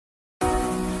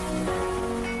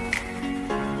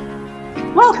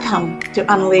Welcome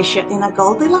to Unleash Your Inner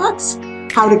Goldilocks,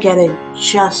 how to get it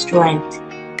just right.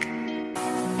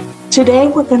 Today,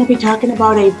 we're going to be talking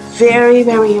about a very,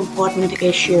 very important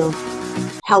issue,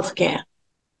 healthcare.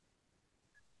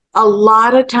 A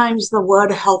lot of times the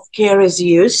word healthcare is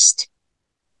used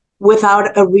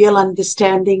without a real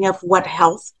understanding of what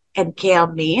health and care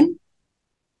mean,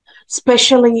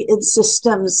 especially in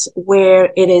systems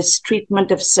where it is treatment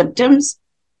of symptoms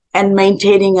and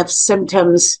maintaining of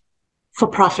symptoms for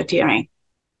profiteering,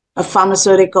 of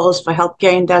pharmaceuticals, for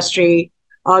healthcare industry,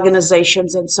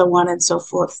 organizations, and so on and so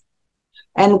forth.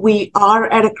 And we are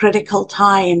at a critical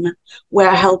time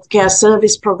where healthcare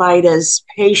service providers,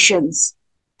 patients,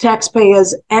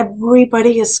 taxpayers,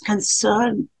 everybody is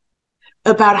concerned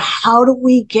about how do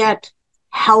we get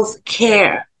health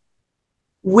care,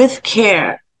 with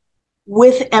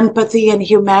empathy and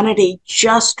humanity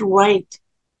just right,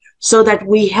 so that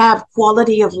we have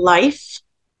quality of life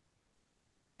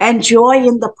and joy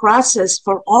in the process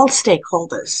for all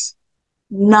stakeholders,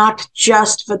 not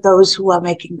just for those who are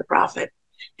making the profit.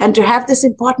 And to have this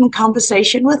important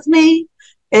conversation with me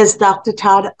is Dr.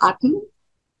 Todd Otten.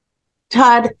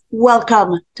 Todd,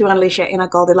 welcome to Unleash Your Inner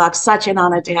Goldilocks. Such an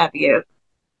honor to have you.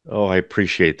 Oh, I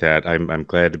appreciate that. I'm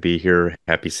glad to be here.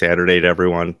 Happy Saturday to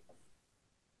everyone.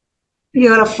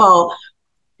 Beautiful.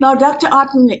 Now, Dr.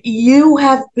 Otten, you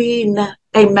have been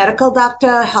a medical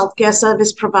doctor, healthcare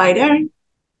service provider,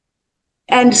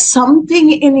 and something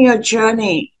in your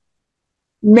journey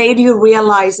made you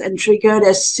realize and triggered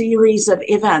a series of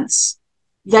events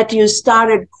that you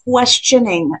started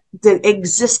questioning the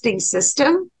existing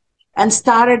system and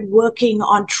started working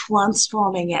on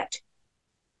transforming it.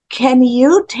 Can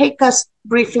you take us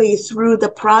briefly through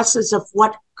the process of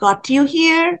what got you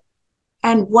here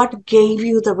and what gave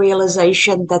you the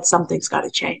realization that something's got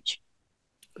to change?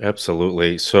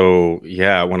 Absolutely. So,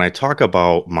 yeah, when I talk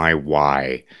about my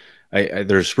why,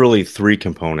 there's really three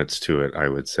components to it, I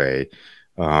would say.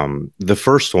 The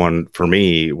first one for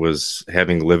me was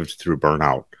having lived through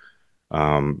burnout.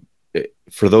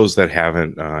 For those that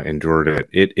haven't endured it,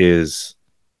 it's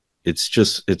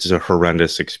a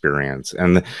horrendous experience.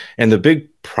 And the big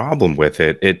problem with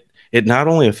it not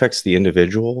only affects the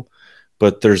individual,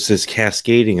 but there's this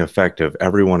cascading effect of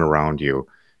everyone around you,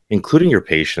 including your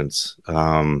patients.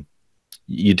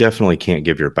 You definitely can't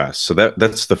give your best. So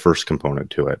that's the first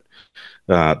component to it.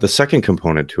 The second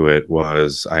component to it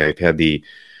was I had the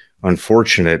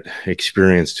unfortunate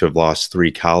experience to have lost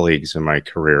three colleagues in my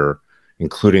career,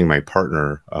 including my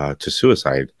partner, to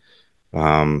suicide.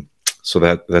 So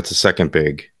that's a second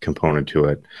big component to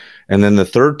it. And then the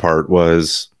third part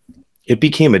was it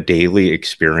became a daily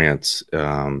experience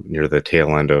near the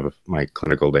tail end of my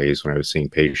clinical days when I was seeing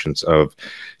patients, of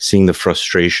seeing the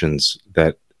frustrations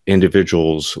that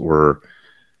individuals were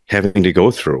having to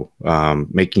go through,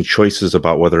 making choices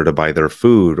about whether to buy their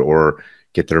food or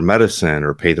get their medicine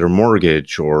or pay their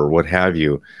mortgage or what have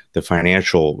you. The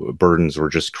financial burdens were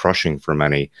just crushing for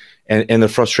many. And the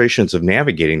frustrations of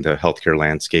navigating the healthcare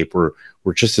landscape were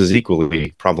just as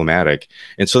equally problematic.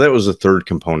 And so that was the third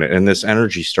component. And this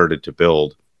energy started to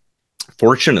build.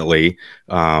 Fortunately,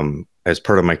 as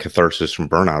part of my catharsis from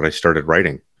burnout, I started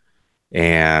writing.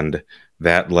 And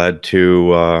that led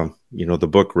to the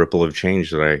book Ripple of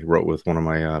Change that I wrote with one of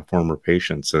my former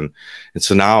patients, and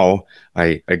so now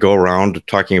I go around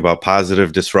talking about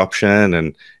positive disruption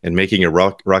and making a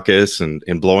ruckus and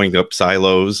blowing up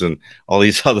silos and all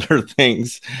these other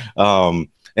things. And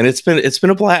it's been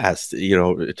a blast,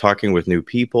 talking with new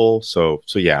people. So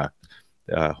yeah.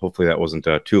 Hopefully that wasn't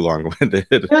too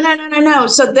long-winded. No.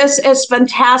 So this is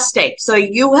fantastic. So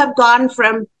you have gone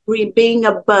from being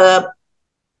a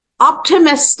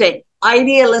optimistic,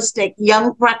 idealistic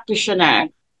young practitioner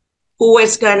who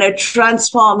is going to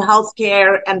transform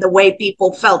healthcare and the way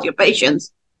people felt, your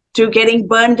patients, to getting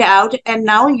burned out. And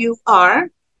now you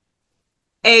are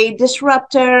a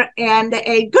disruptor and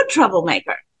a good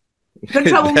troublemaker. Good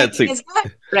troublemaking is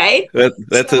good, right?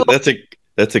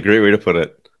 That's a great way to put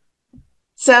it.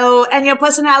 So, and your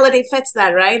personality fits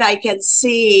that, right? I can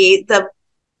see the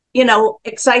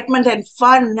excitement and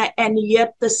fun, and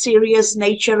yet the serious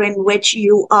nature in which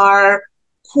you are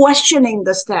questioning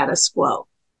the status quo.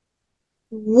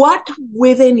 What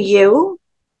within you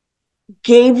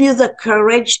gave you the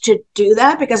courage to do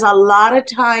that? Because a lot of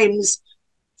times,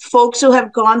 folks who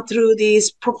have gone through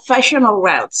these professional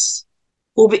routes,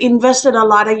 who've invested a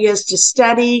lot of years to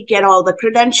study, get all the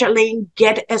credentialing,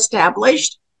 get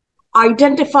established,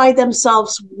 identify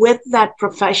themselves with that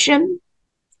profession,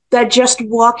 that just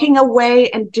walking away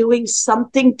and doing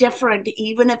something different,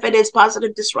 even if it is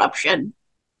positive disruption,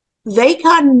 they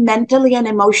can't mentally and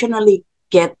emotionally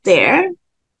get there.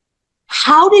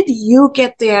 How did you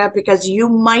get there? Because you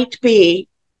might be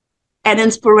an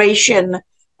inspiration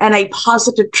and a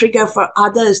positive trigger for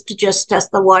others to just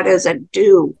test the waters and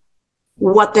do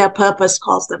what their purpose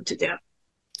calls them to do.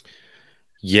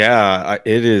 Yeah,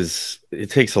 it is. It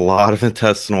takes a lot of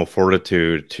intestinal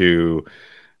fortitude to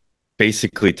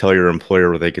basically tell your employer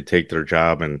where they could take their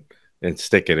job and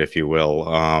stick it, if you will.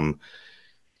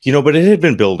 But it had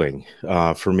been building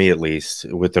for me, at least,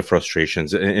 with the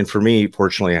frustrations. And for me,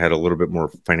 fortunately, I had a little bit more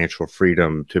financial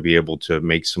freedom to be able to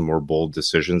make some more bold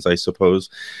decisions, I suppose.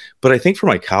 But I think for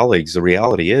my colleagues, the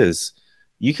reality is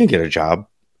you can get a job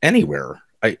anywhere.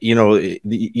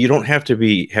 You don't have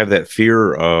to have that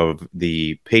fear of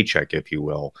the paycheck, if you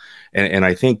will. And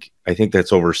I think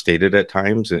that's overstated at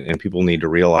times, and people need to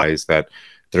realize that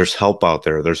there's help out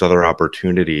there. There's other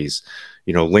opportunities.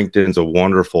 LinkedIn's a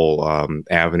wonderful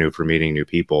avenue for meeting new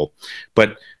people.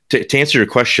 But to answer your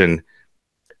question,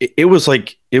 it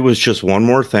was just one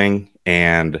more thing.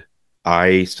 And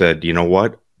I said, you know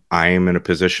what? I am in a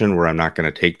position where I'm not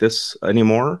going to take this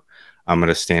anymore. I'm going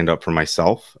to stand up for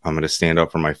myself. I'm going to stand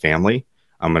up for my family.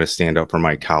 I'm going to stand up for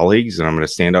my colleagues, and I'm going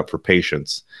to stand up for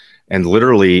patients. And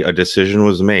literally, a decision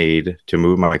was made to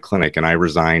move my clinic, and I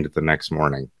resigned the next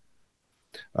morning.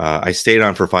 I stayed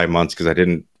on for 5 months because I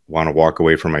didn't want to walk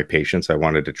away from my patients. I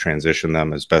wanted to transition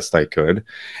them as best I could.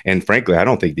 And frankly, I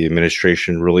don't think the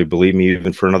administration really believed me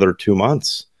even for another 2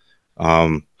 months.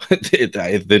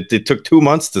 It took 2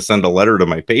 months to send a letter to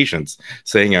my patients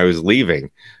saying I was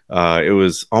leaving. It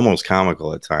was almost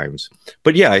comical at times.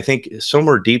 But yeah, I think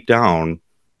somewhere deep down,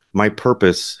 my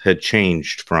purpose had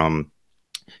changed from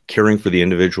caring for the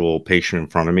individual patient in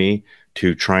front of me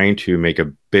to trying to make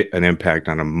an impact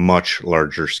on a much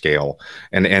larger scale.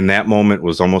 And that moment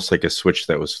was almost like a switch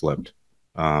that was flipped.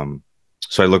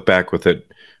 So I look back with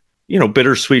it,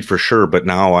 bittersweet for sure, but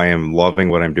now I am loving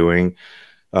what I'm doing.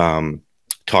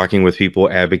 Talking with people,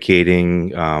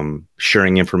 advocating,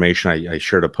 sharing information. I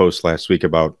shared a post last week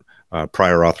about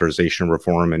prior authorization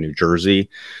reform in New Jersey,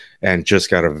 and just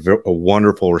got a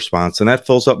wonderful response, and that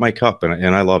fills up my cup,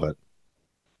 and I love it.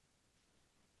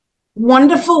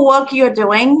 Wonderful work you're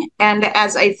doing. And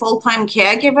as a full time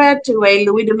caregiver to a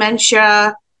Lewy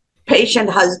dementia patient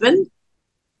husband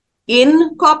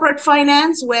in corporate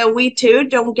finance, where we too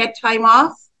don't get time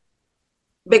off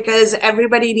because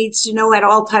everybody needs to know at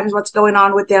all times what's going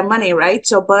on with their money, right?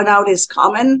 So burnout is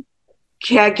common.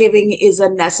 Caregiving is a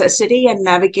necessity, and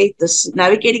navigating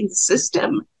the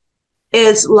system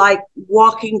is like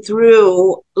walking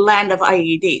through land of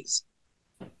IEDs.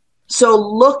 So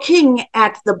looking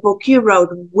at the book you wrote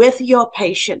with your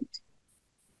patient,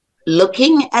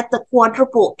 looking at the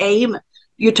quadruple aim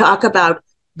you talk about,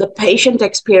 the patient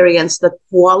experience, the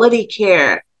quality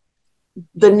care,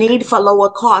 the need for lower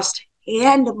cost,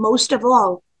 and most of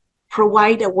all,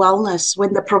 provider wellness.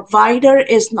 When the provider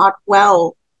is not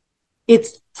well, it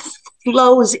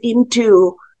flows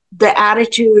into the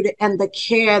attitude and the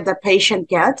care the patient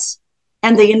gets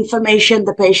and the information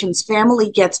the patient's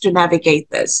family gets to navigate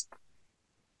this.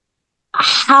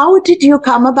 How did you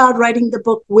come about writing the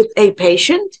book with a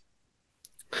patient?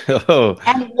 Oh,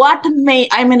 And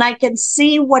I can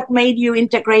see what made you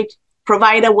integrate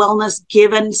provider wellness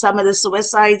given some of the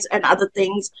suicides and other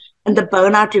things and the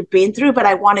burnout you've been through, but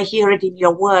I want to hear it in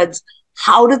your words.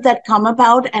 How did that come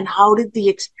about, and how did the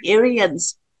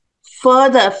experience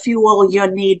further fuel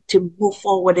your need to move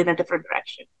forward in a different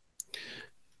direction?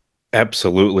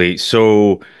 absolutely.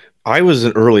 So I was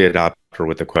an early adopter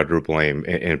with the quadruple aim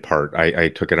in part. I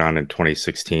took it on in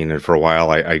 2016. And for a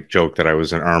while, I joked that I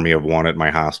was an army of one at my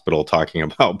hospital talking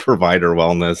about provider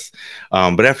wellness.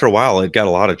 But after a while, it got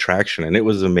a lot of traction, and it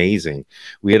was amazing.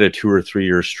 We had a 2 or 3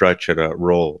 year stretch at a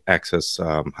rural access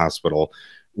hospital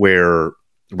where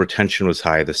retention was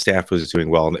high, the staff was doing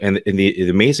well. And the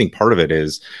amazing part of it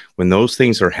is when those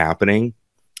things are happening,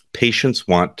 patients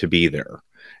want to be there.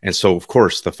 And so, of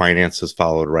course, the finances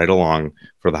followed right along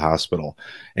for the hospital.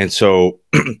 And so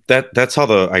that's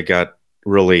how I got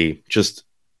really just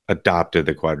adopted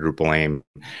the quadruple aim.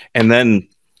 And then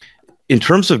in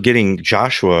terms of getting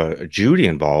Joshua Judy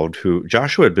involved, who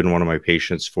Joshua had been one of my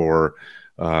patients for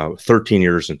 13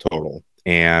 years in total.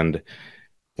 And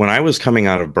when I was coming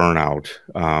out of burnout,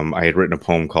 I had written a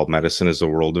poem called Medicine is a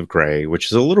World of Gray, which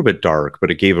is a little bit dark, but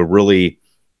it gave a really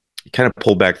kind of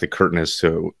pulled back the curtain as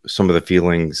to some of the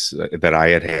feelings that I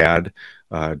had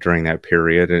during that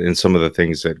period, and some of the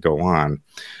things that go on.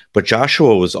 But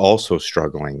Joshua was also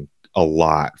struggling a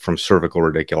lot from cervical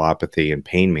radiculopathy and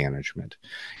pain management.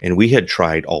 And we had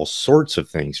tried all sorts of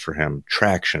things for him: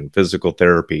 traction, physical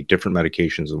therapy, different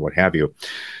medications, and what have you.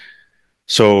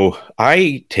 So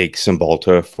I take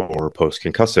Cymbalta for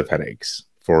post-concussive headaches,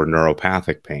 for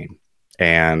neuropathic pain.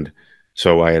 And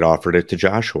so I had offered it to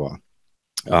Joshua.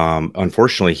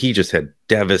 Unfortunately, he just had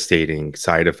devastating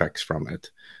side effects from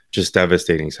it, just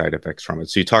devastating side effects from it.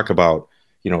 So you talk about,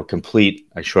 complete,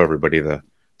 I show everybody the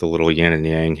little yin and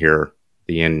yang here,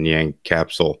 the yin and yang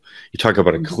capsule. You talk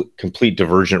about a complete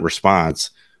divergent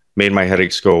response, made my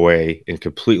headaches go away and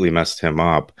completely messed him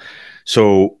up.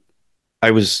 So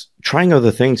I was trying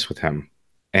other things with him,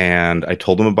 and I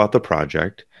told him about the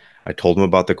project. I told him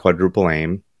about the quadruple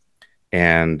aim,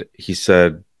 and he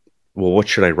said, well, what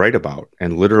should I write about?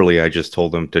 And literally, I just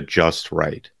told him to just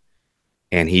write.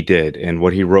 And he did. And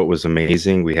what he wrote was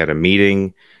amazing. We had a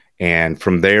meeting. And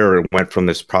from there, it went from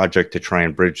this project to try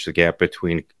and bridge the gap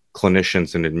between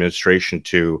clinicians and administration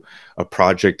to a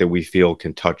project that we feel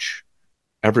can touch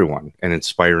everyone and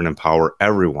inspire and empower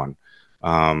everyone.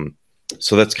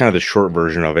 So that's kind of the short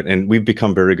version of it. And we've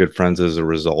become very good friends as a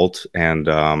result. And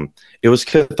it was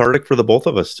cathartic for the both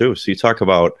of us, too. So you talk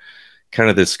about kind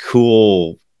of this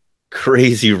cool,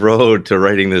 crazy road to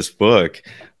writing this book.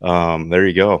 There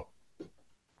you go.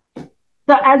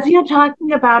 So as you're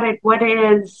talking about it, what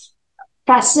is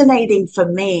fascinating for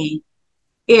me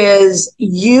is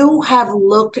you have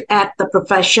looked at the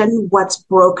profession, what's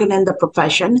broken in the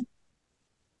profession,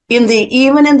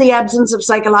 even in the absence of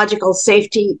psychological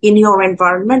safety in your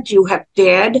environment, you have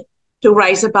dared to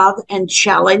rise above and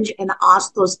challenge and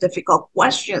ask those difficult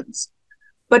questions.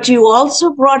 But you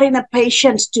also brought in a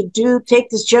patient to take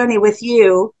this journey with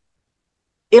you,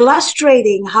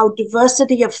 illustrating how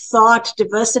diversity of thought,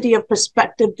 diversity of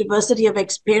perspective, diversity of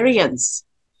experience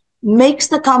makes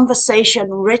the conversation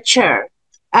richer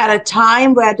at a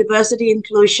time where diversity,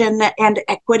 inclusion, and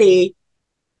equity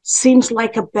seems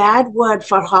like a bad word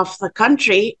for half the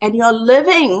country. And you're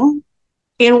living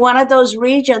in one of those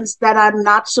regions that are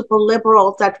not super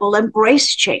liberal, that will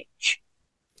embrace change.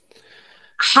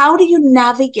 How do you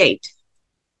navigate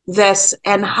this,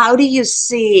 and how do you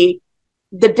see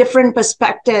the different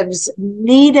perspectives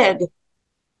needed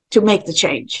to make the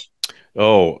change?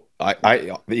 Oh,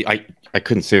 I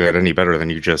couldn't say that any better than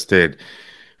you just did.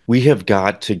 We have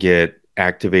got to get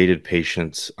activated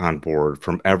patients on board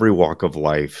from every walk of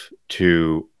life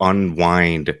to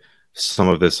unwind some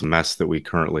of this mess that we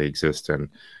currently exist in.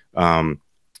 The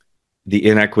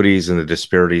inequities and the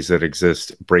disparities that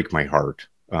exist break my heart.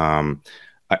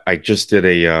 I just did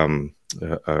a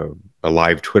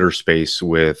live Twitter space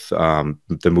with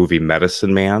the movie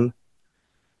Medicine Man,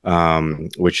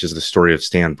 which is the story of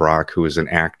Stan Brock, who is an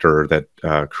actor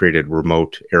that created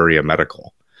Remote Area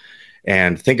Medical.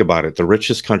 And think about it, the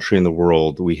richest country in the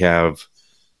world, we have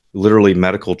literally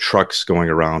medical trucks going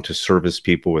around to service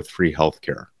people with free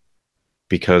healthcare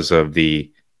because of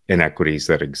the inequities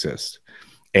that exist.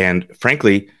 And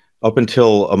frankly, up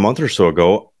until a month or so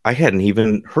ago, I hadn't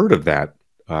even heard of that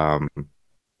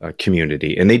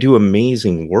community, and they do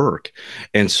amazing work.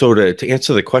 And so to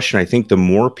answer the question, I think the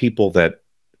more people that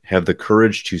have the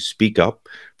courage to speak up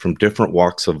from different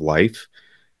walks of life,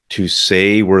 to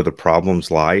say where the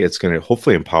problems lie, it's going to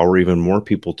hopefully empower even more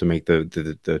people to make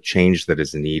the change that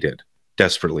is needed,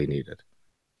 desperately needed.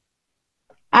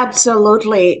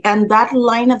 Absolutely. And that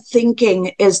line of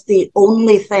thinking is the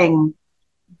only thing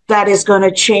that is going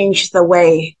to change the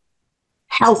way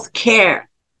healthcare,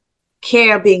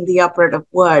 care being the operative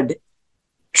word,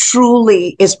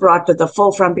 truly is brought to the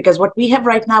forefront. Because what we have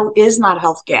right now is not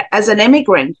healthcare. As an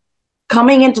immigrant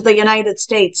coming into the United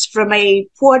States from a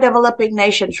poor developing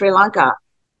nation, Sri Lanka,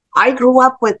 I grew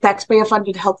up with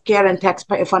taxpayer-funded healthcare and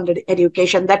taxpayer-funded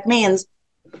education. That means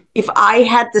if I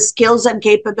had the skills and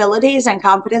capabilities and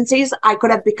competencies, I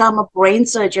could have become a brain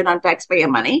surgeon on taxpayer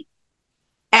money.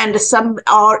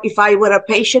 Or if I were a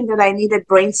patient and I needed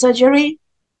brain surgery,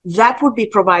 that would be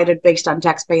provided based on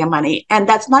taxpayer money. And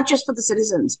that's not just for the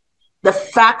citizens. The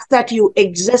fact that you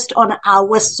exist on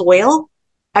our soil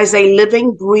as a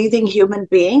living, breathing human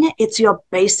being, it's your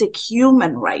basic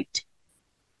human right.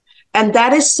 And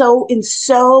that is so in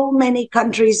so many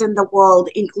countries in the world,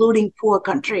 including poor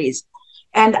countries.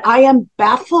 And I am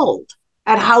baffled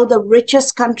at how the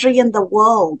richest country in the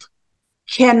world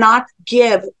cannot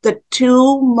give the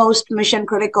two most mission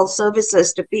critical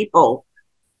services to people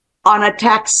on a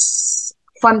tax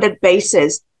funded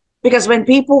basis. Because when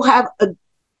people have a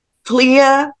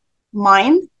clear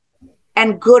mind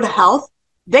and good health,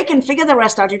 they can figure the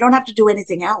rest out. You don't have to do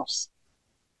anything else.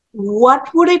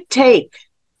 What would it take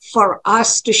for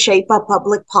us to shape our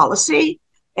public policy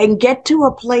and get to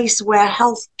a place where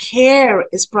health care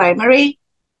is primary,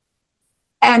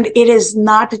 and it is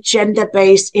not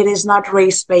gender-based, it is not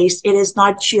race-based, it is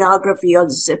not geography or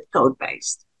zip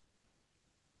code-based?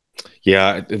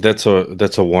 Yeah, that's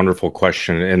a wonderful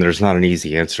question, and there's not an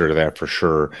easy answer to that for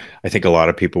sure. I think a lot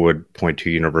of people would point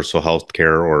to universal health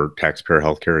care or taxpayer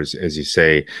health care, as you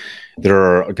say. There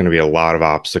are going to be a lot of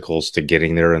obstacles to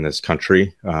getting there in this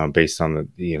country, based on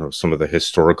some of the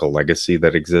historical legacy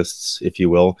that exists, if you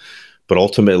will. But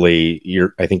ultimately,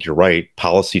 I think you're right.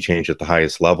 Policy change at the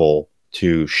highest level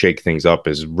to shake things up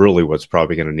is really what's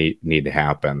probably going to need to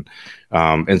happen.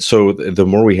 And so the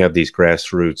more we have these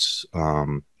grassroots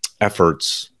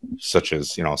efforts, such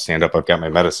as, stand up, I've got my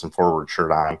Medicine Forward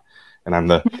shirt on, and I'm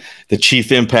the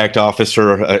chief impact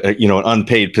officer, an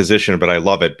unpaid position, but I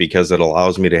love it because it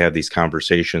allows me to have these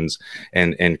conversations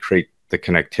and create the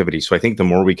connectivity. So I think the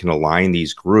more we can align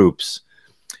these groups,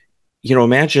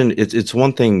 imagine it's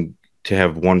one thing to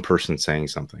have one person saying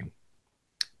something,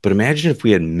 but imagine if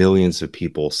we had millions of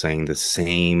people saying the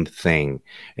same thing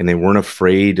and they weren't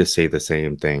afraid to say the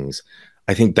same things.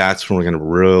 I think that's when we're going to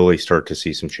really start to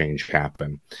see some change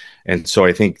happen. And so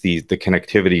I think the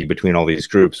connectivity between all these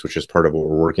groups, which is part of what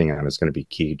we're working on, is going to be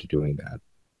key to doing that.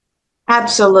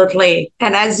 Absolutely.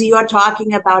 And as you're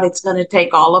talking about, it's going to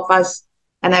take all of us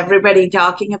and everybody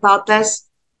talking about this.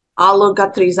 Aloo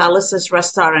Guthrie's Alice's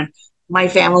Restaurant, my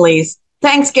family's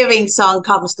Thanksgiving song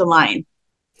comes to mind,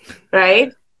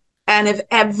 right? And if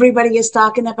everybody is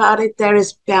talking about it, there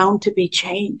is bound to be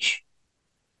change.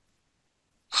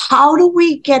 How do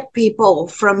we get people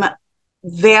from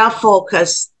their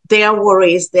focus, their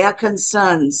worries, their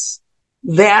concerns,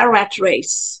 their rat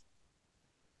race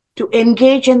to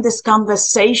engage in this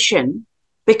conversation?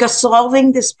 Because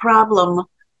solving this problem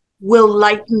will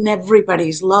lighten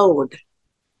everybody's load.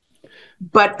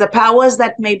 But the powers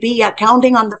that may be are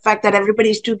counting on the fact that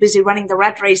everybody's too busy running the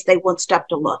rat race, they won't stop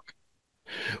to look.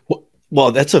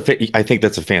 Well, I think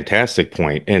that's a fantastic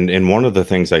point. And one of the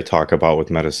things I talk about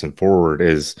with Medicine Forward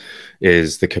is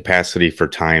the capacity for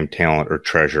time, talent, or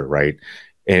treasure, right?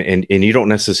 And you don't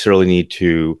necessarily need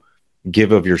to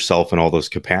give of yourself in all those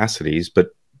capacities,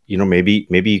 but maybe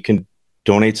you can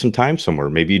donate some time somewhere.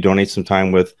 Maybe you donate some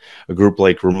time with a group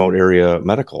like Remote Area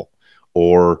Medical,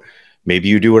 or maybe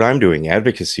you do what I'm doing,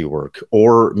 advocacy work,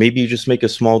 or maybe you just make a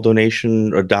small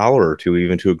donation, $1 or $2,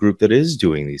 even to a group that is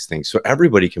doing these things. So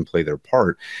everybody can play their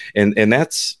part. And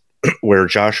that's where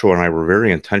Joshua and I were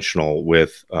very intentional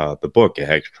with the book.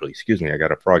 Actually, excuse me, I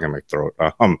got a frog in my throat.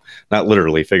 Not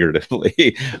literally,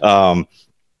 figuratively. But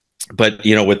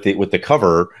with the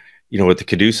cover, with the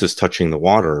caduceus touching the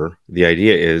water, the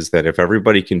idea is that if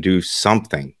everybody can do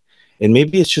something, and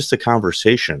maybe it's just a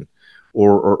conversation,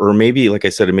 or maybe, like I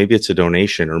said, maybe it's a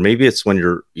donation, or maybe it's when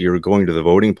you're going to the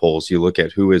voting polls, you look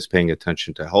at who is paying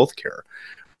attention to healthcare,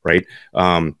 right?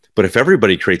 But if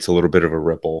everybody creates a little bit of a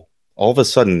ripple, all of a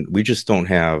sudden we just don't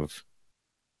have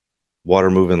water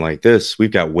moving like this.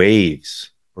 We've got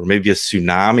waves, or maybe a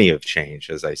tsunami of change,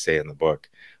 as I say in the book.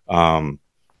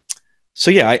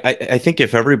 So yeah, I think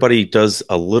if everybody does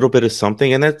a little bit of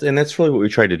something, and that's really what we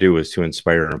try to do, is to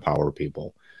inspire and empower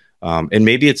people. And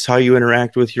maybe it's how you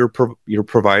interact with your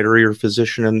provider or your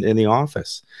physician in the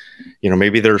office.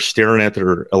 Maybe they're staring at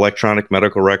their electronic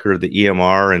medical record, the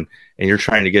EMR, and you're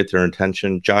trying to get their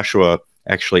attention. Joshua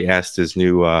actually asked his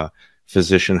new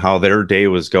physician how their day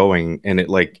was going, and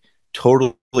it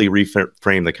totally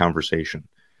reframed the conversation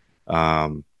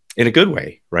in a good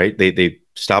way, right? They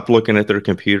stopped looking at their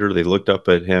computer. They looked up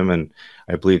at him, and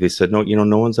I believe they said, "No,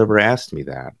 no one's ever asked me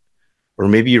that." Or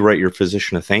maybe you write your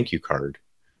physician a thank you card.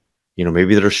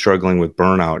 Maybe they're struggling with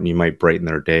burnout and you might brighten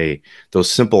their day. Those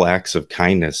simple acts of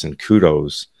kindness and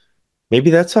kudos,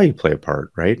 maybe that's how you play a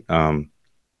part, right?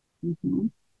 Mm-hmm.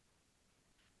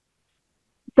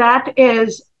 That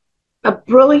is a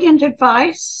brilliant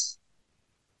advice.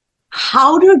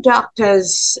 How do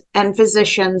doctors and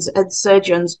physicians and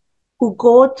surgeons who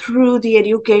go through the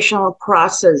educational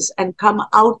process and come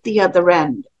out the other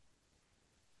end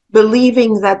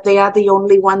believing that they are the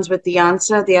only ones with the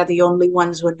answer, they are the only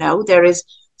ones who know? There is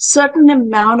certain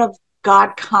amount of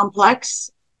God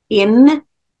complex in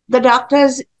the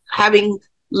doctors, having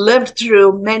lived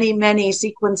through many, many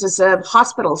sequences of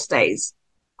hospital stays.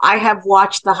 I have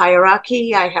watched the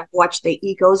hierarchy. I have watched the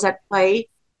egos at play.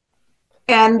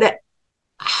 And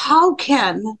how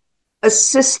can a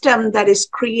system that is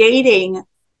creating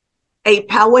a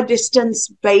power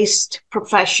distance-based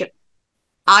profession,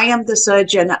 I am the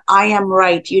surgeon, I am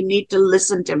right, you need to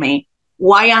listen to me.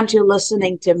 Why aren't you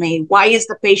listening to me? Why is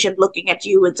the patient looking at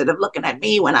you instead of looking at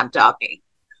me when I'm talking?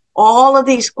 All of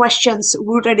these questions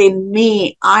rooted in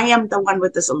me. I am the one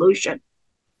with the solution.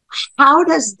 How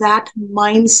does that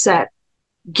mindset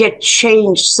get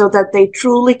changed so that they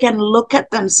truly can look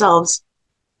at themselves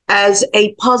as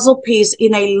a puzzle piece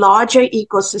in a larger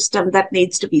ecosystem that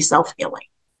needs to be self-healing?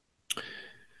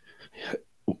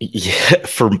 Yeah,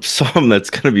 for some, that's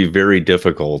going to be very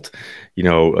difficult.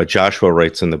 Joshua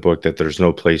writes in the book that there's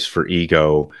no place for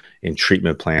ego in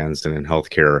treatment plans and in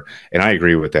healthcare. And I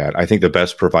agree with that. I think the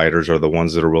best providers are the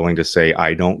ones that are willing to say,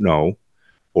 I don't know,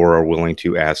 or are willing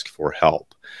to ask for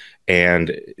help.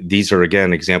 And these are,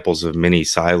 again, examples of many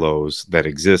silos that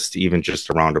exist even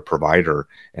just around a provider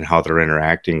and how they're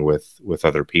interacting with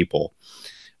other people.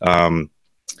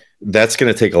 That's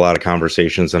going to take a lot of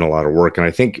conversations and a lot of work. And I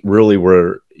think really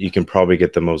where you can probably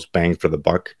get the most bang for the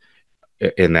buck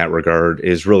in that regard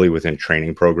is really within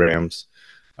training programs,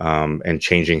 and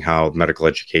changing how medical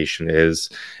education is.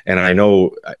 And I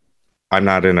know I'm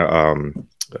not in a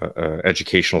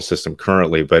educational system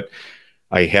currently, but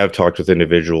I have talked with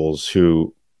individuals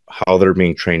who how they're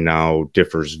being trained now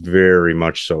differs very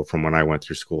much so from when I went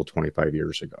through school 25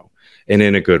 years ago, and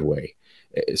in a good way.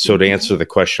 So to answer the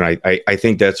question, I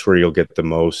think that's where you'll get the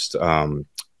most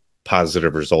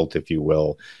positive result, if you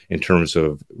will, in terms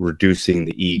of reducing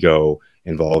the ego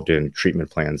involved in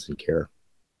treatment plans and care.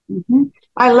 Mm-hmm.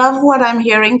 I love what I'm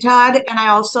hearing, Todd. And I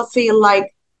also feel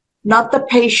like not the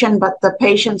patient, but the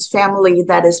patient's family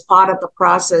that is part of the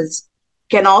process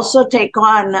can also take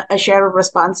on a share of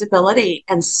responsibility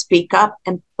and speak up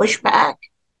and push back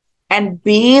and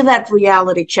be that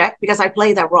reality check, because I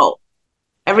play that role.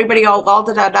 Everybody, all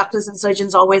the doctors and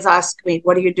surgeons always ask me,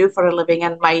 what do you do for a living?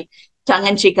 And my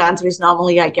tongue-in-cheek answer is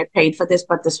normally I get paid for this,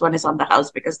 but this one is on the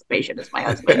house because the patient is my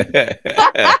husband.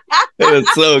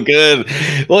 That's so good.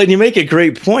 Well, and you make a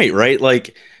great point, right?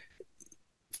 Like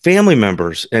family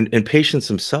members and patients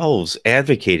themselves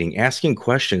advocating, asking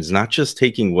questions, not just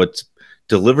taking what's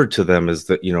delivered to them as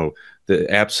the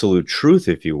absolute truth,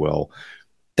 if you will.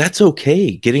 That's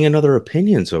okay. Getting another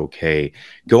opinion's okay.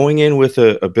 Going in with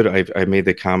a bit, I made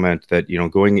the comment that,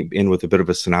 going in with a bit of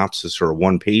a synopsis or a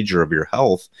one pager of your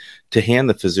health to hand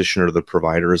the physician or the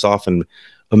provider is often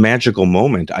a magical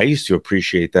moment. I used to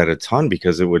appreciate that a ton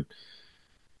because it would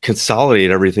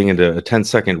consolidate everything into a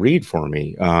 10-second read for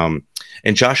me.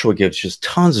 And Joshua gives just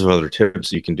tons of other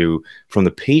tips you can do from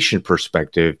the patient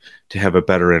perspective to have a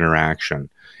better interaction.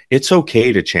 It's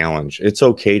okay to challenge. It's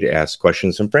okay to ask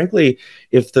questions. And frankly,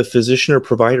 if the physician or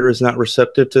provider is not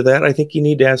receptive to that, I think you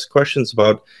need to ask questions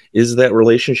about, is that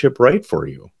relationship right for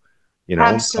you?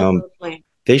 Absolutely.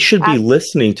 They should be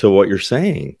listening to what you're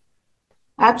saying.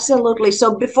 Absolutely.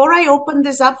 So before I open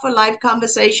this up for live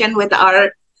conversation with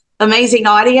our amazing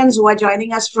audience who are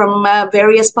joining us from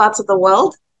various parts of the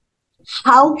world,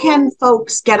 how can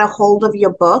folks get a hold of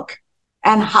your book?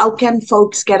 And how can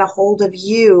folks get a hold of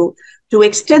you to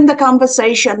extend the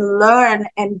conversation, learn,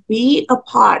 and be a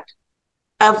part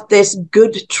of this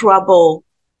good trouble,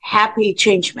 happy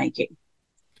change making?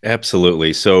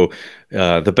 Absolutely. So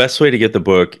the best way to get the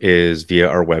book is via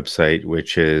our website,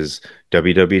 which is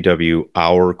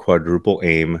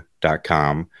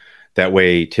www.ourquadrupleaim.com. That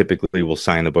way, typically we'll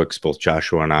sign the books, both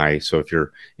Joshua and I. So if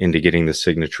you're into getting the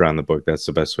signature on the book, that's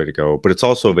the best way to go. But it's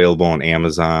also available on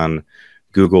Amazon,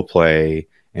 Google Play,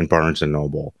 and Barnes and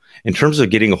Noble. In terms of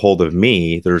getting a hold of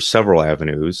me, there's several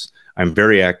avenues. I'm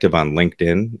very active on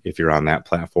LinkedIn, if you're on that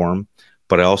platform.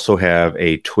 But I also have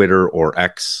a Twitter or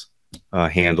X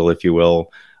handle, if you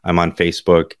will. I'm on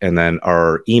Facebook. And then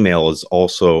our email is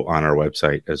also on our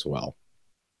website as well.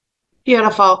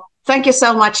 Beautiful. Thank you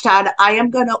so much, Todd. I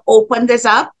am going to open this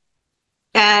up.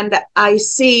 And I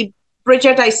see,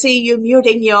 Bridget, I see you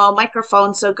muting your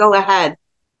microphone, so go ahead.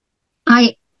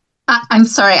 I'm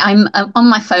sorry, I'm on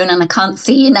my phone and I can't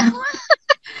see you now.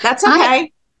 That's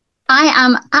okay. I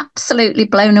am absolutely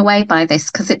blown away by this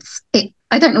because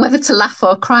I don't know whether to laugh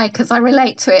or cry because I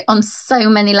relate to it on so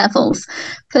many levels.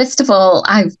 First of all,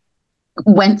 I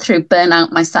went through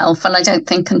burnout myself, and I don't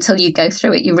think until you go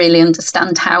through it, you really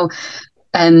understand how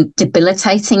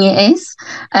debilitating it is.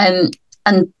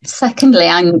 And secondly,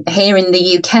 I'm here in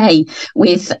the UK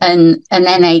with an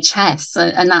NHS,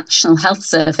 a National Health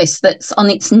Service that's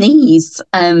on its knees.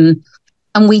 And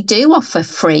we do offer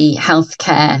free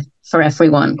healthcare for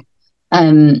everyone.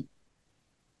 And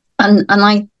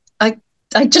I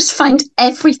just find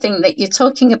everything that you're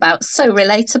talking about so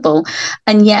relatable.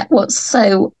 And yet what's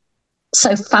so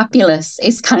fabulous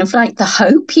is kind of like the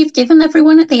hope you've given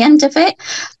everyone at the end of it.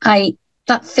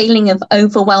 That feeling of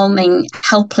overwhelming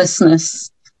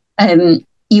helplessness,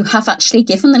 you have actually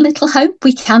given a little hope.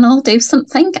 We can all do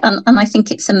something, and I think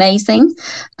it's amazing.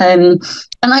 And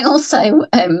I also,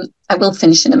 I will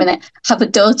finish in a minute, have a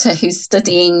daughter who's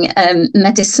studying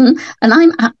medicine, and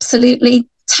I'm absolutely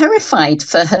terrified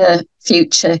for her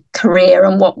future career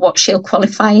and what she'll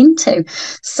qualify into.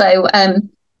 So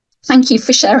thank you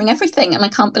for sharing everything, and I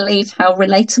can't believe how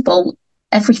relatable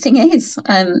everything is.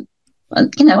 I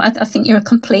think you're a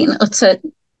complete and utter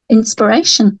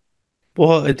inspiration.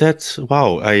 Well, that's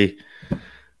wow.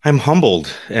 I'm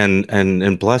humbled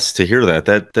and blessed to hear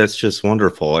that. That's just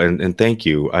wonderful. And thank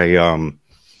you.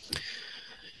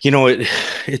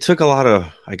 It took a lot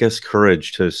of, I guess,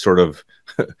 courage to sort of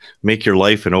make your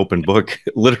life an open book,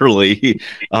 literally.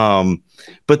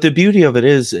 But the beauty of it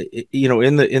is,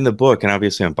 in the book, and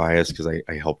obviously I'm biased because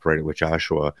I helped write it with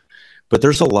Joshua, but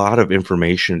there's a lot of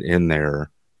information in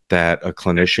there that a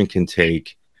clinician can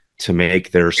take to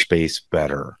make their space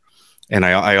better. And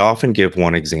I often give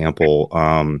one example.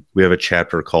 We have a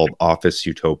chapter called Office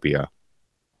Utopia,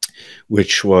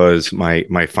 which was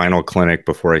my final clinic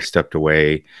before I stepped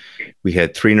away. We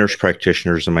had 3 nurse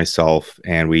practitioners and myself,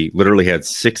 and we literally had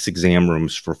 6 exam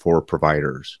rooms for 4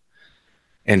 providers.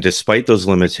 And despite those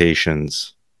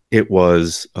limitations, it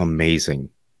was amazing.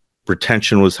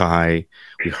 Retention was high.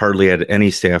 We hardly had any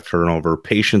staff turnover.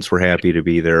 Patients were happy to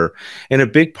be there. And a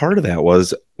big part of that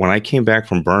was when I came back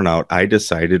from burnout, I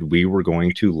decided we were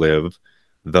going to live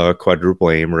the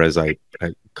quadruple aim, or as I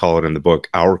call it in the book,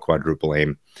 our quadruple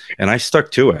aim. And I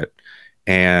stuck to it.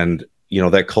 And,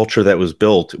 that culture that was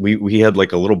built, we had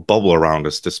like a little bubble around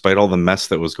us, despite all the mess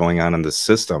that was going on in the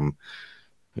system.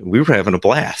 We were having a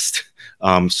blast.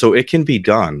 So it can be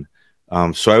done.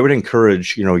 So I would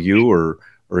encourage, you or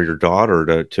your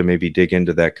daughter to maybe dig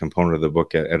into that component of the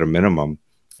book at a minimum.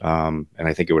 And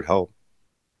I think it would help.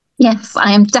 Yes,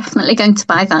 I am definitely going to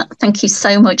buy that. Thank you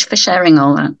so much for sharing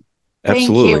all that.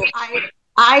 Absolutely. Thank you.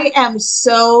 I am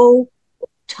so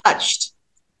touched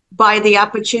by the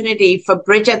opportunity for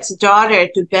Bridget's daughter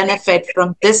to benefit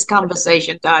from this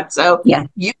conversation, Todd. So yeah,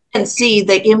 you can see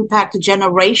the impact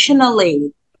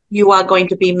generationally you are going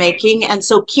to be making. And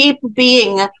so keep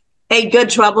being a good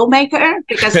troublemaker,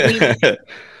 because we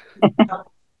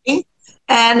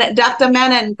and Dr.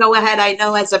 Menon, go ahead. I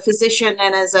know as a physician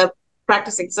and as a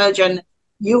practicing surgeon,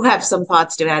 you have some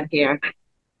thoughts to add here.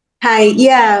 Hi.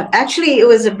 Yeah, actually, it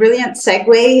was a brilliant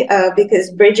segue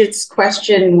because Bridget's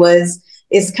question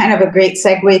is kind of a great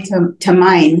segue to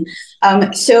mine.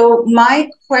 So my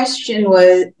question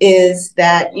is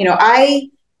that, I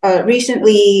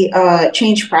recently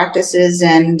changed practices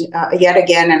and yet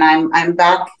again, and I'm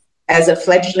back as a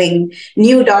fledgling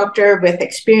new doctor with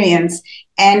experience.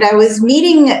 And I was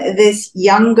meeting this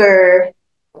younger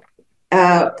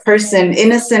person,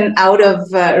 innocent out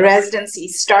of residency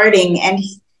starting,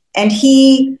 and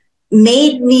he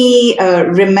made me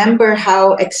remember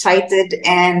how excited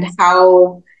and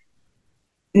how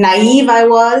naive I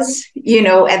was,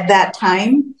 at that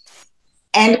time.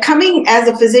 And coming as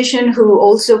a physician who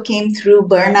also came through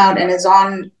burnout and is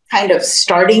on kind of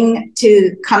starting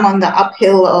to come on the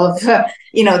uphill of,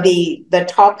 the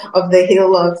top of the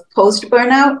hill of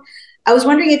post-burnout, I was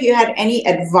wondering if you had any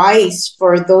advice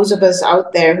for those of us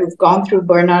out there who've gone through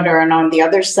burnout or are on the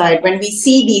other side, when we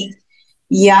see these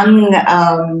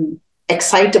young,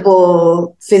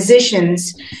 excitable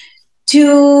physicians,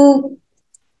 to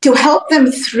help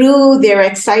them through their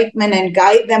excitement and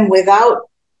guide them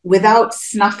without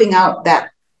snuffing out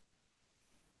that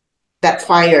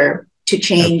fire to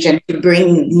change and to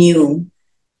bring new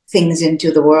things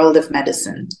into the world of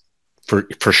medicine.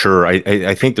 For sure.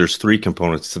 I think there's 3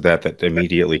 components to that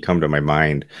immediately come to my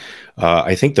mind.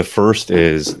 I think the first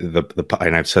is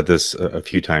and I've said this a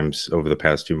few times over the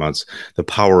past few months, the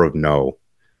power of no.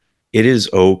 It is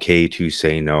okay to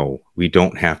say no. We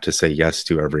don't have to say yes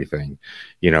to everything,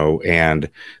 and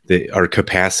our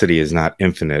capacity is not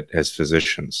infinite as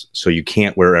physicians. So you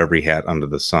can't wear every hat under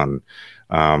the sun.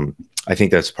 I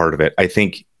think that's part of it. I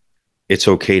think it's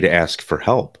okay to ask for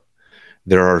help.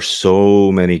 There are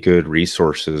so many good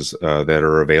resources that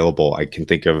are available. I can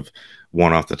think of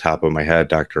one off the top of my head,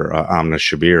 Dr. Amna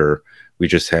Shabir. We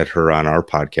just had her on our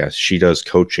podcast. She does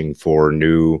coaching for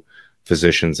new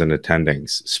physicians and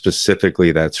attendings.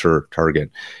 Specifically, that's her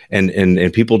target.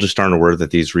 And people just aren't aware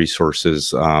that these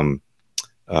resources are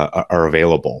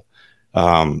available.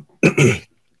 And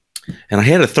I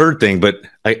had a third thing, but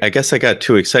I guess I got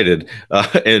too excited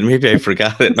and maybe I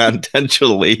forgot it, not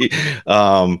intentionally.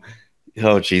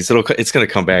 Oh, geez, it's going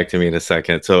to come back to me in a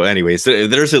second. So anyways,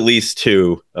 there's at least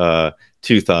two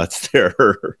thoughts there.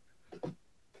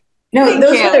 No,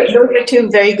 those are 2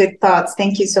 very good thoughts.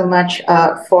 Thank you so much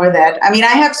for that. I mean, I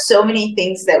have so many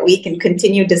things that we can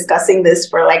continue discussing this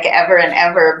for like ever and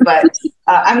ever, but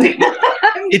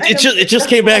it just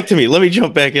came back to me. Let me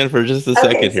jump back in for just a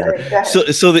second here.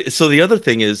 So the other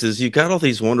thing is you got all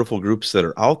these wonderful groups that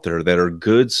are out there that are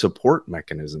good support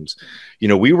mechanisms.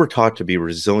 We were taught to be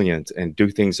resilient and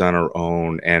do things on our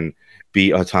own and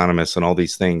be autonomous and all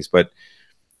these things, but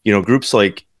groups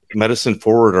like Medicine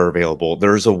Forward are available.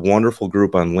 There's a wonderful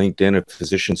group on LinkedIn of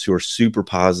physicians who are super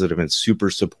positive and super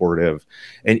supportive,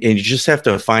 and you just have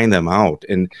to find them out.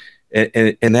 And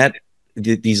that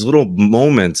these little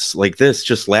moments like this,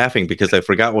 just laughing because I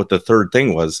forgot what the third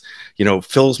thing was,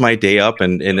 fills my day up,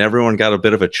 and everyone got a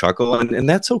bit of a chuckle, and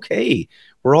that's okay.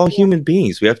 We're all human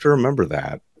beings. We have to remember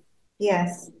that.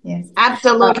 Yes, yes.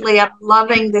 Absolutely. I'm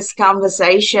loving this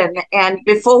conversation. And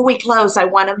before we close, I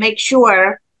want to make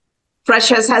sure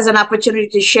Precious has an opportunity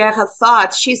to share her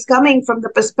thoughts. She's coming from the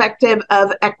perspective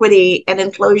of equity and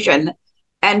inclusion,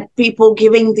 and people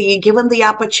given the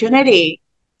opportunity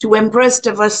to embrace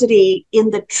diversity in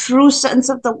the true sense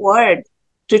of the word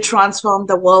to transform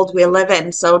the world we live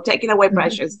in. So take it away,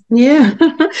 Precious. Yeah.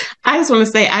 I just want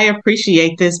to say I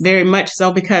appreciate this very much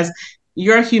so, because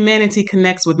your humanity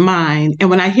connects with mine. And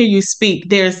when I hear you speak,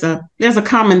 there's a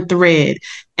common thread.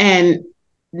 And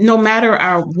no matter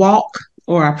our walk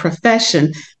or our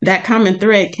profession, that common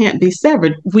thread can't be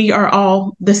severed. We are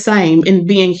all the same in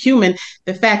being human.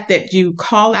 The fact that you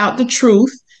call out the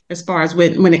truth as far as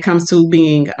when it comes to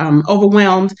being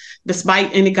overwhelmed,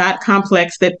 despite any God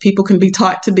complex that people can be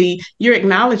taught to be, you're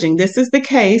acknowledging this is the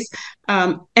case,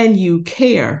 and you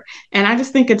care. And I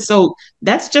just think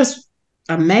that's just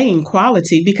a main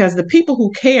quality, because the people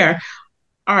who care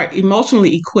are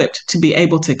emotionally equipped to be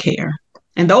able to care.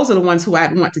 And those are the ones who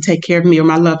I'd want to take care of me or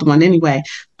my loved one anyway.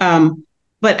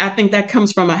 But I think that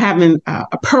comes from having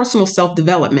a personal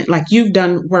self-development. Like, you've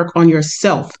done work on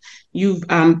yourself. You've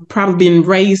probably been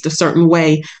raised a certain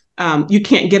way. You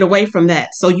can't get away from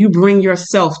that. So you bring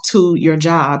yourself to your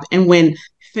job. And when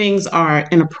things are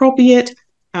inappropriate,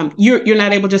 you're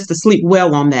not able just to sleep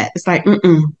well on that. It's like,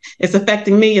 it's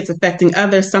affecting me. It's affecting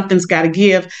others. Something's got to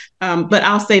give. But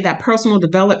I'll say that personal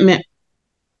development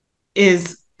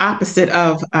is opposite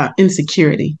of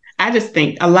insecurity. I just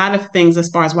think a lot of things, as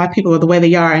far as why people are the way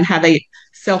they are and how they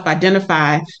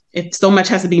self-identify, if so much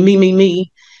has to be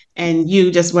me, and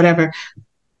you just whatever,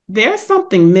 there's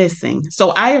something missing. So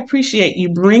I appreciate you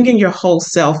bringing your whole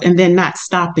self and then not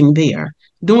stopping there,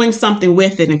 doing something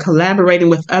with it and collaborating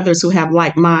with others who have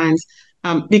like minds,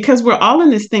 because we're all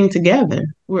in this thing together.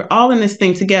 We're all in this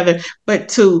thing together, but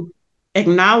to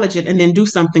acknowledge it and then do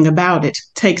something about it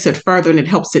takes it further, and it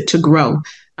helps it to grow.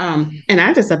 And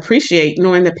I just appreciate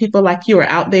knowing that people like you are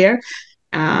out there.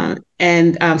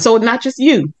 So not just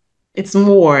you, it's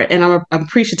more. And I'm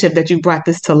appreciative that you brought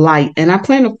this to light. And I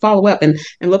plan to follow up and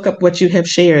look up what you have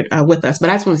shared with us.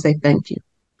 But I just want to say thank you.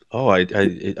 Oh, I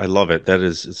love it. That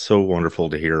is so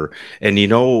wonderful to hear. And,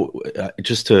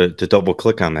 just to double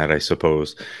click on that, I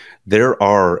suppose, there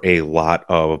are a lot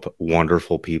of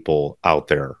wonderful people out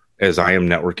there. As I am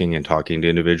networking and talking to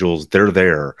individuals, they're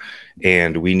there,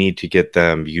 and we need to get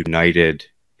them united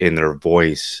in their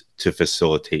voice to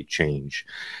facilitate change.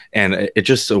 And it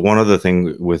just, one other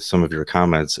thing with some of your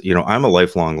comments, I'm a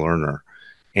lifelong learner,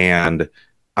 and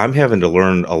I'm having to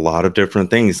learn a lot of different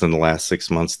things in the last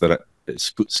 6 months,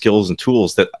 skills and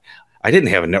tools that I didn't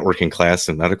have a networking class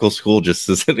in medical school, just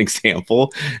as an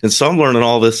example. And so I'm learning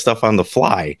all this stuff on the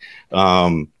fly.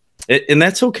 And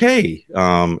that's okay.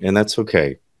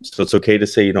 So it's okay to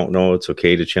say you don't know. It's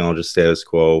okay to challenge the status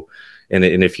quo. And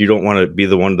if you don't want to be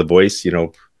the one to voice,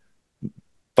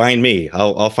 find me.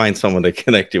 I'll find someone to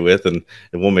connect you with, and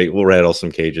we'll rattle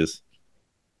some cages.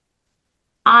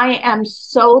 I am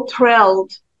so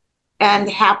thrilled and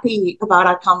happy about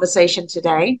our conversation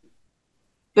today,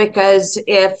 because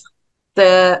if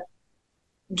the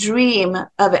dream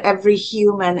of every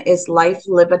human is life,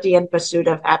 liberty, and pursuit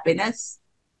of happiness,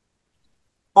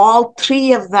 all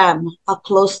three of them are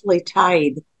closely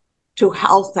tied to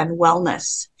health and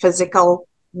wellness: physical,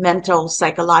 mental,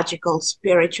 psychological,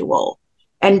 spiritual.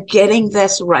 And getting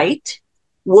this right,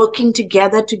 working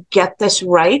together to get this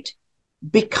right,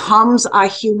 becomes our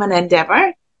human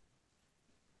endeavor.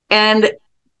 And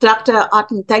Dr.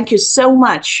 Otten, thank you so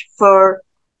much for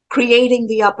creating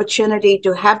the opportunity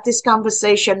to have this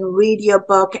conversation, read your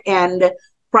book, and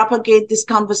propagate this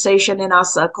conversation in our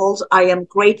circles. I am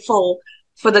grateful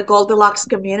for the Goldilocks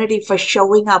community for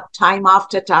showing up time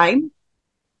after time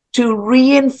to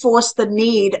reinforce the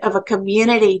need of a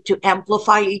community to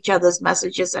amplify each other's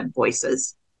messages and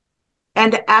voices.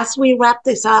 And as we wrap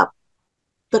this up,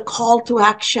 the call to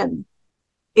action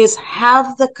is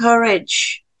have the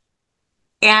courage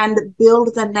and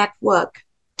build the network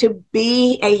to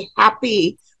be a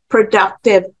happy,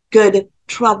 productive, good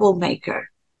troublemaker.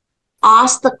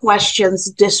 Ask the questions,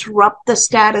 disrupt the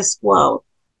status quo,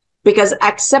 because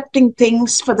accepting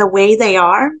things for the way they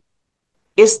are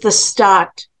is the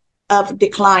start of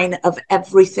decline of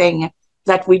everything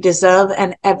that we deserve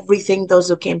and everything those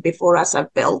who came before us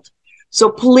have built. So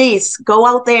please go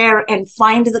out there and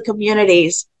find the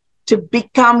communities to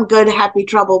become good, happy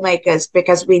troublemakers,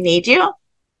 because we need you.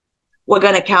 We're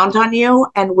going to count on you,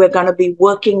 and we're going to be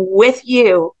working with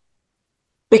you,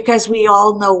 because we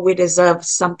all know we deserve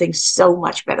something so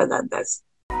much better than this.